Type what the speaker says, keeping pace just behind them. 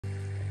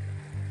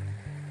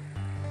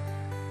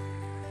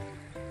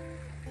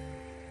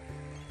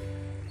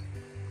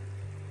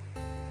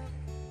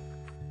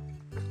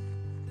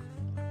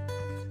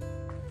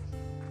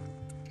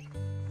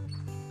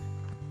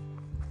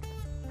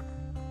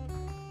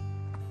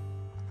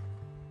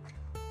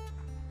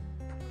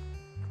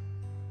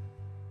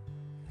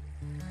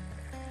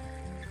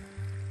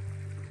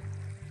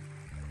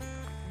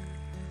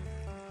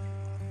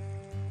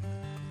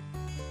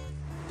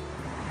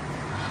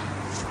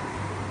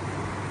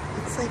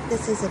Looks like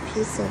this is a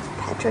piece of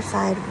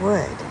petrified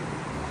wood.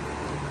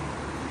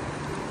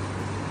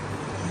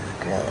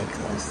 Look really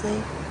closely.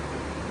 You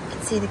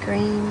can see the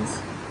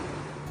grains.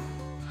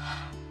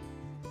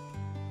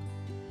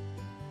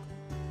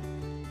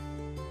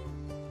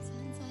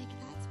 Sounds like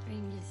that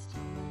spring is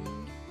still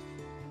running.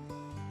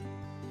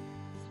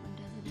 This one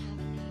doesn't have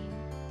a name.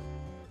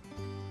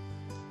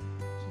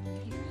 Can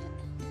you hear it?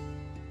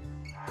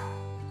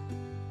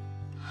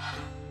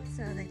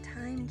 So the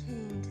time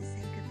came to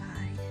say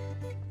goodbye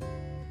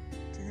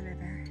to the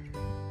river.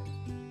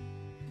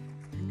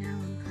 And now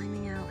I'm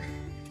climbing out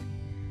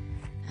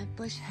at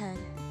Bush Head.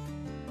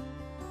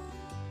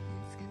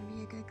 It's gonna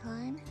be a good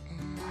climb,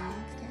 and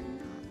it's getting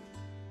hot.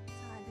 So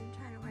I've been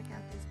trying to work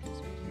out this piece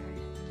right here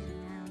to get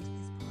around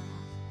this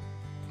pour-off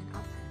and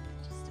up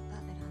just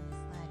above it on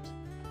this ledge.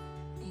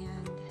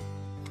 And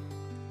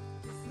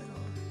this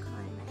little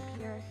climb right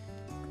here,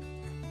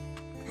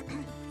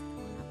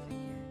 going up right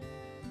here,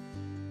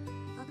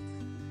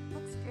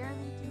 looks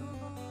fairly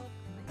doable.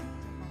 I might have to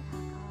take my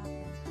pack off and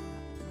come up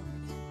the slope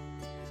again.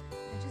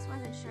 I just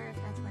wasn't sure if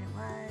that's what it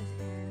was,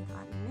 and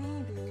thought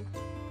maybe I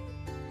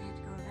had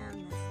to go around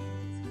this thing.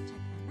 So I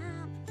checked my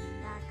map,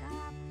 back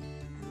up,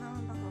 and lo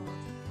and behold,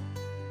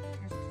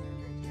 there's a cairn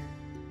right here,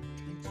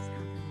 which is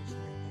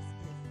confirmation that this is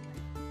the way.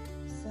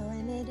 So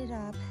I made it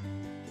up,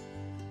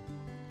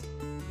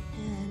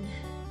 and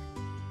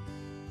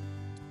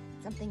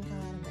something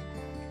fell out of my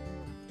pack,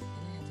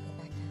 and I had to go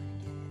back down and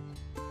get it.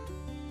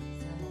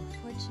 So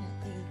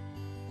fortunately,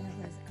 there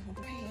was a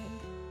way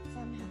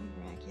somehow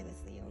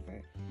miraculously over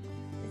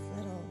this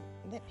little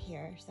lip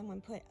here. Someone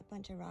put a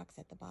bunch of rocks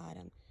at the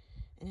bottom,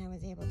 and I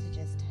was able to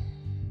just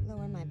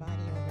lower my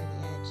body over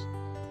the edge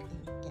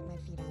and get my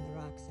feet on the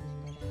rocks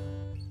and then go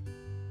down.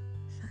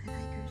 5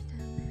 hikers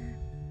down there.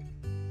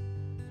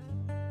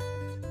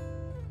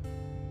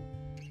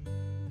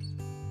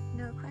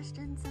 No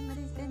question,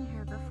 somebody's been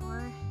here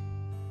before.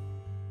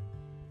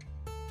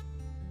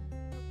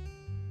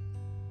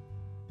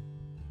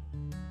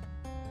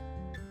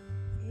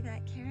 See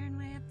that cairn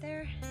way up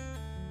there?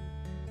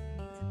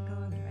 Means I'm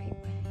going the right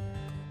way.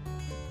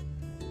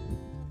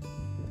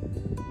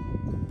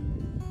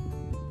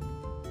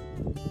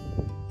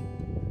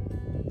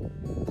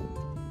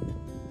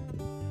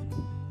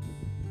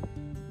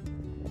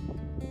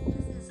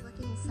 This is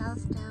looking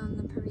south down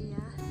the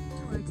Paria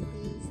towards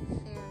Lee's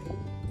Ferry.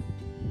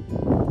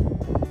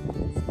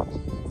 It's the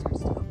key that starts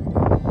to open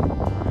up.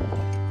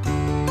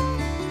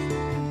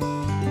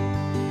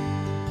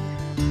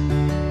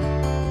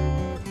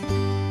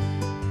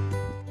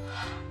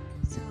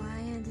 So I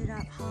ended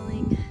up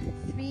hauling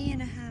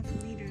 3.5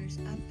 liters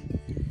up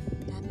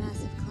that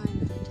massive climb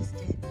that I just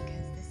did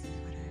because this is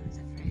what I was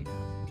afraid of.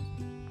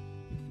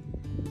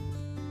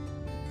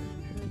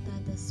 I've heard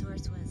that the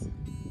source was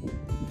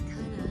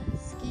kind of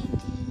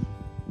skanky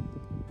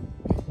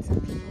and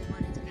some people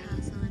wanted to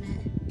pass on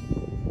it.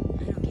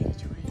 I don't get a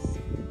choice.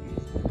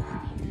 There's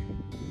nothing here.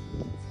 You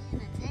can see in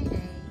its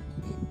heyday,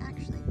 it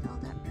actually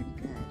filled up pretty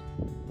good.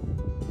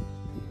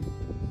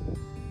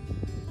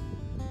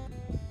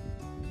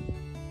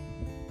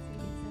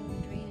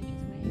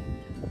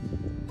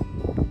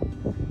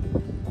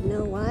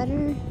 No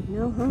water,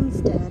 no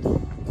homestead.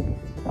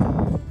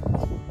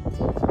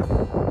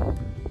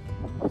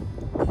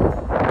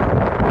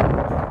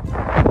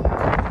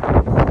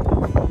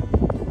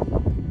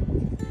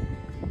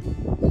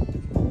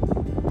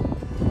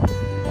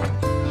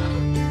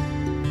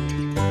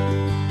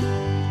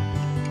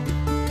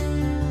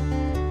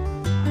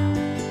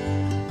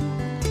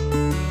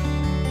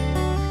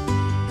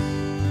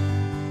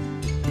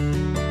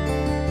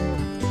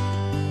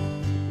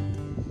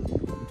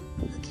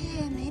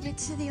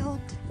 To the old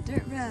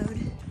dirt road.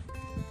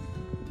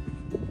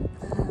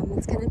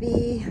 It's going to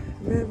be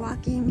road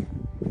walking,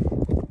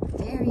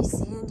 very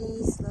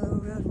sandy, slow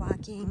road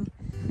walking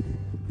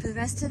for the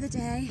rest of the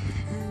day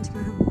and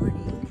tomorrow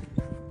morning.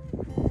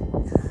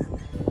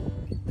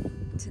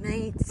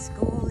 Tonight's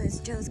goal is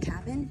Joe's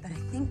cabin, but I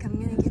think I'm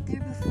going to get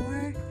there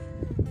before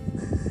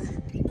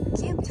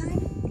camp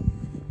time,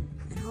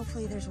 and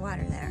hopefully there's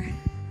water there.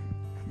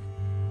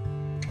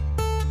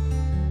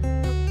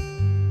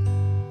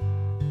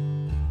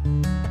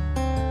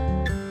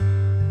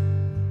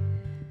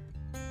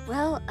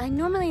 Well, I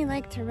normally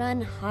like to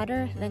run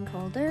hotter than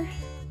colder,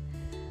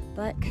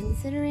 but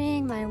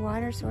considering my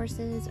water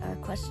sources are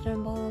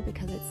questionable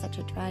because it's such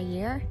a dry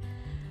year,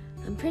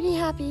 I'm pretty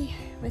happy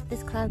with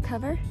this cloud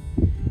cover.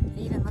 It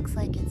even looks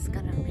like it's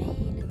gonna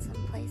rain in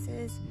some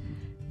places,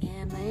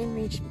 and my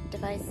inReach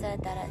device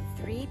said that at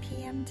 3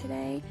 p.m.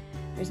 today,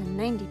 there's a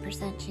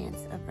 90%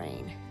 chance of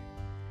rain.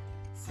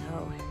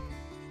 So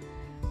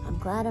I'm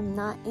glad I'm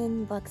not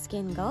in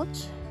Buckskin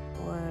Gulch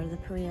or the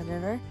Paria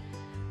River.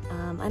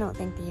 I don't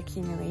think the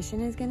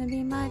accumulation is going to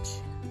be much,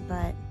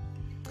 but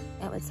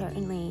that would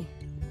certainly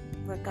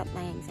work up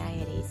my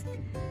anxieties.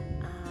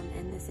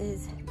 And this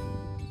is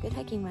good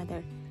hiking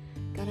weather.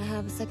 Gotta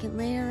have a second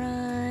layer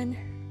on.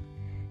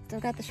 Still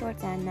got the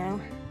shorts on now,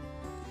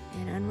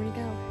 and on we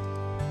go.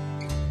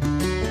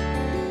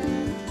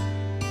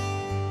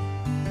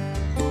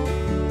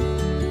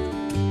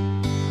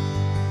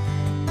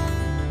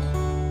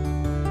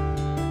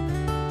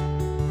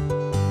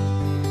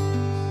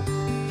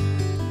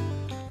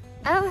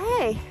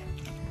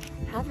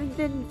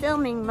 haven't been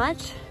filming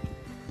much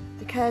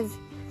because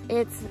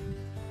it's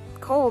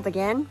cold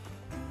again,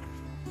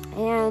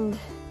 and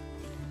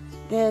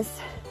this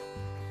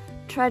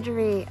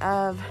trudgery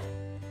of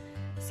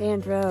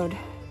sand road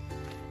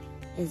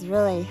is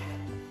really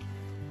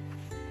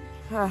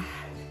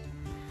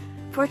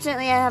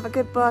fortunately I have a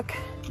good book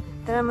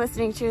that I'm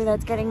listening to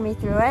that's getting me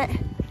through it.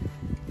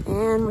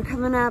 And we're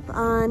coming up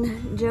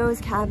on Joe's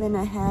cabin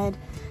ahead,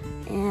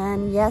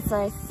 and yes,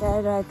 I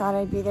said I thought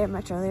I'd be there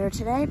much earlier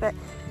today, but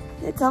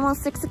it's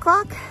almost 6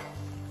 o'clock,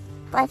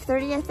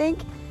 5:30 I think,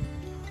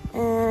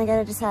 and I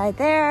gotta decide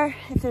there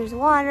if there's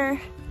water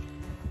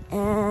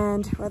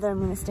and whether I'm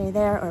gonna stay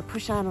there or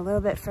push on a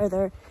little bit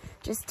further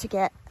just to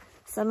get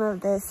some of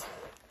this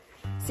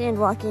sand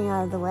walking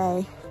out of the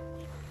way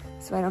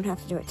so I don't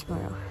have to do it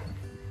tomorrow.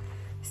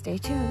 Stay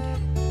tuned.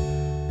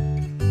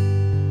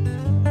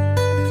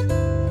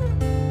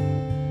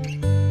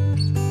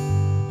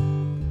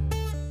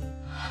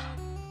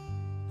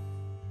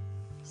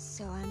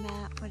 So I'm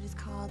at what is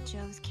called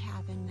Joe's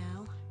cabin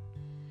now,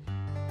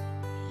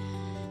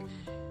 and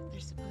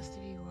there's supposed to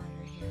be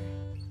water here.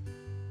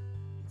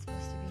 It's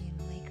supposed to be in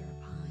a lake or a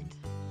pond,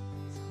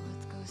 so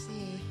let's go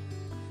see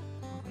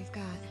what we've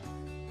got.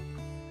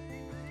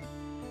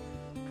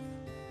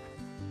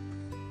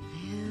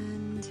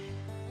 And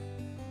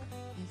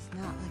it's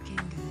not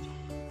looking good,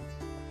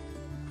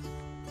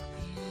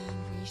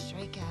 and we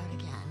strike out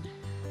again,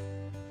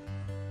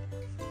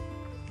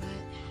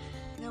 but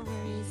no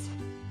worries.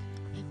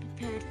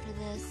 Prepared for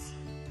this.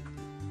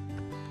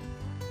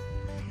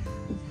 I have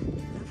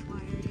enough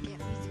water to get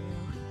me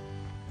through.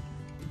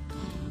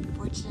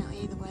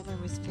 Unfortunately, the weather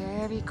was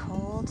very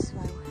cold, so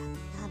I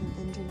haven't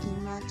been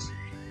drinking much.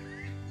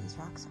 These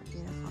rocks are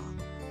beautiful,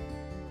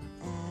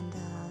 and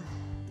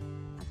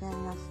I've had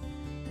enough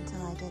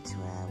until I get to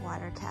a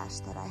water cache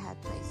that I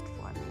had placed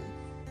for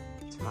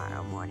me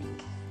tomorrow morning.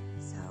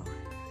 So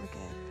we're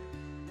good.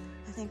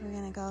 I think we're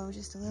gonna go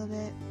just a little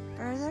bit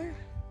further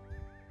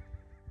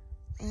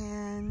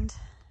and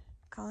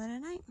call it a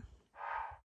night.